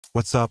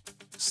What's up,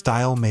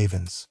 style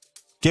mavens?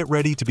 Get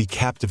ready to be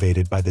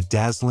captivated by the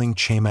dazzling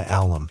Chayma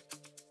Allam,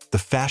 the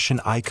fashion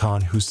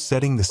icon who's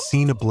setting the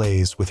scene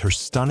ablaze with her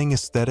stunning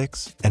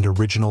aesthetics and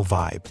original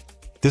vibe.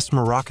 This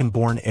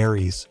Moroccan-born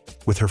Aries,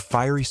 with her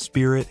fiery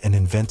spirit and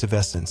inventive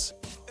essence,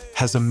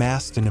 has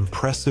amassed an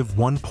impressive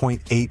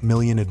 1.8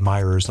 million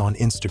admirers on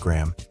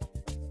Instagram,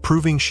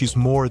 proving she's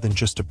more than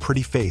just a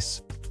pretty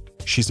face.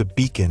 She's a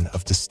beacon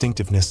of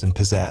distinctiveness and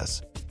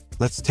pizzazz.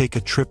 Let's take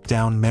a trip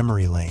down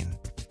memory lane.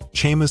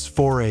 Chayma's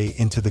foray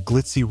into the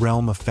glitzy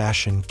realm of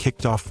fashion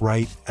kicked off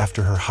right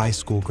after her high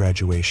school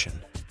graduation.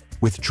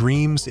 With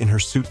dreams in her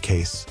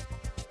suitcase,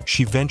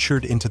 she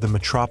ventured into the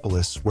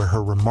metropolis where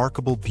her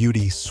remarkable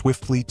beauty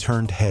swiftly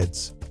turned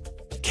heads,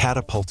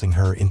 catapulting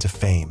her into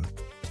fame.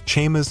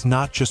 Chayma's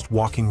not just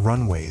walking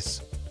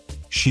runways,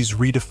 she's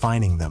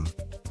redefining them.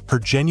 Her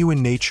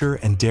genuine nature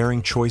and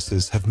daring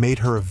choices have made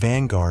her a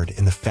vanguard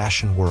in the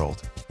fashion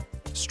world,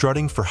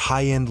 strutting for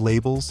high-end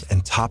labels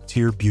and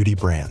top-tier beauty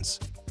brands.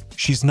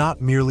 She's not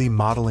merely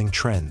modeling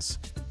trends,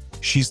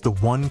 she's the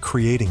one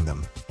creating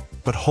them.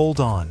 But hold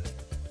on,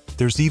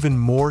 there's even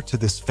more to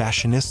this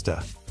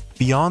fashionista.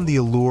 Beyond the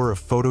allure of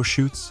photo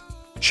shoots,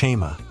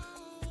 Chayma,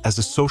 as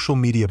a social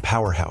media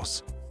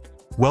powerhouse,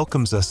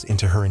 welcomes us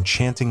into her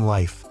enchanting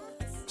life,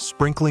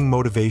 sprinkling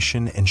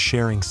motivation and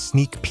sharing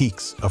sneak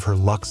peeks of her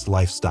luxe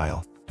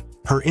lifestyle.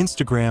 Her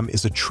Instagram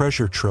is a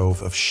treasure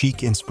trove of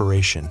chic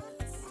inspiration,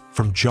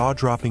 from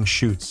jaw-dropping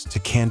shoots to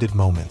candid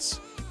moments.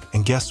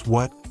 And guess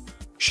what?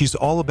 She's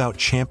all about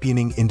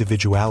championing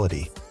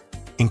individuality,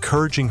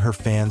 encouraging her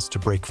fans to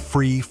break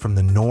free from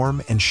the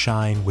norm and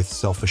shine with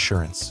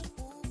self-assurance.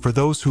 For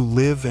those who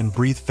live and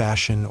breathe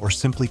fashion or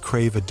simply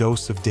crave a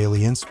dose of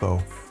daily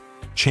inspo,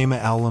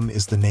 Chayma Allam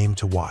is the name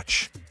to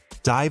watch.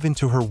 Dive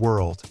into her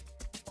world,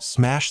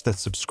 smash that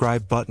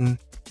subscribe button,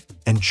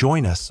 and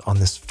join us on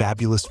this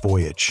fabulous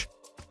voyage.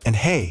 And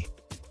hey,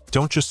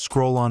 don't just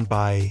scroll on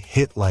by,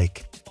 hit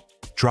like,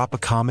 drop a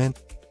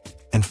comment,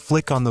 and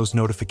flick on those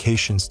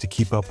notifications to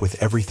keep up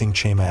with everything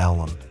Chayma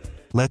Allam.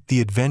 Let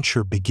the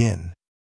adventure begin.